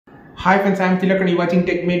Hi friends, I am Tilak and you are watching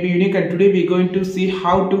Tech May Be Unique, and today we are going to see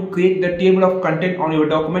how to create the table of content on your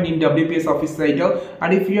document in WPS Office Writer.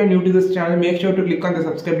 And if you are new to this channel, make sure to click on the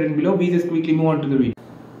subscribe button below. We just quickly move on to the video.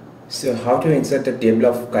 So how to insert the table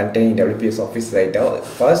of content in WPS Office Writer?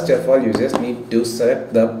 First of all, you just need to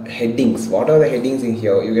select the headings. What are the headings in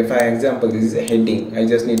here? You get, for example, this is a heading. I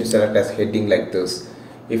just need to select as heading like this.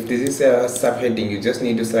 If this is a subheading, you just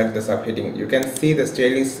need to select the subheading. You can see the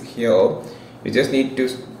stylings here. You just need to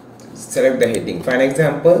select the heading. For an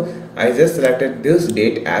example, I just selected this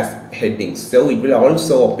date as heading, so it will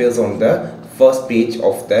also appear on the first page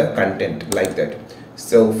of the content like that.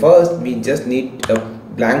 So first we just need a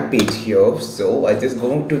blank page here, so I just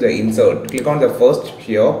go to the insert, click on the first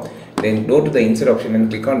here, then go to the insert option and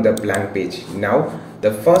click on the blank page. Now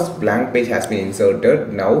the first blank page has been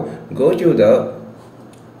inserted. Now go to the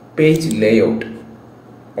page layout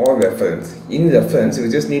or reference. In reference, you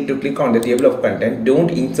just need to click on the table of content. Don't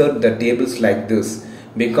insert the tables like this,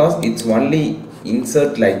 because it's only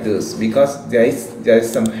insert like this, because there is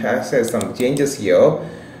some changes here,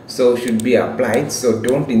 so should be applied. So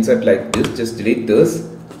don't insert like this, just delete this.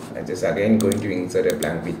 I just again going to insert a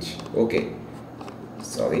blank page. Okay,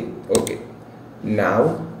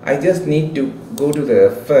 now I just need to go to the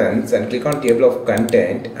reference and click on table of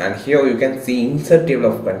content, and here you can see insert table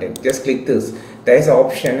of content. Just click this. There is an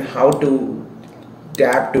option how to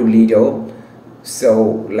tap to leader,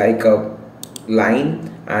 so like a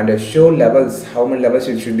line, and show levels, how many levels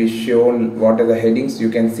it should be shown, what are the headings. You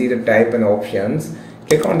can see the type and options.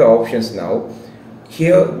 Click on the options. Now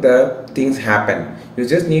here the things happen. You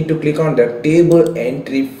just need to click on the table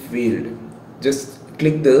entry field. Just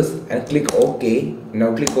click this and click OK.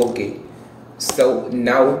 Now click OK. So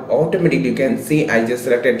now automatically you can see I just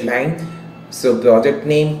selected line. So project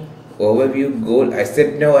name, overview, goal, I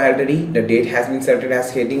said no already. The date has been selected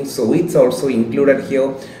as heading, so it's also included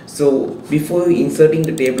here. So before inserting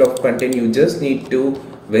the table of content, you just need to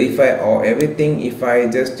verify or everything. If I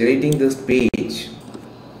just deleting this page,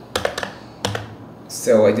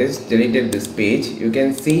 so I just deleted this page, you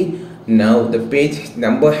can see now the page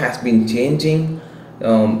number has been changing,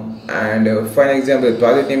 and for example, the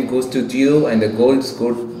project name goes to 0 and the goals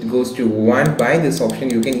goes to 1. By this option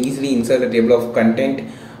you can easily insert a table of content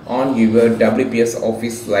on your WPS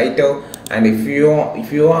Office Writer. And if you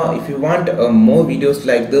want more videos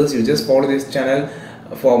like this, you just follow this channel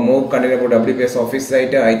for more content about WPS Office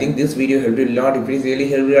Writer. I think this video helped you a lot. If it is really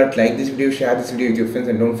helped you a lot, like this video, share this video with your friends,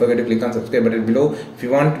 and don't forget to click on subscribe button below if you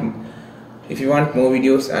want more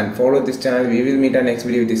videos, and follow this channel. We will meet our next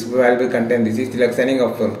video with this valuable content. This is Tilak signing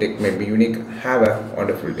off from Tech May Be Unique. Have a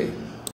wonderful day.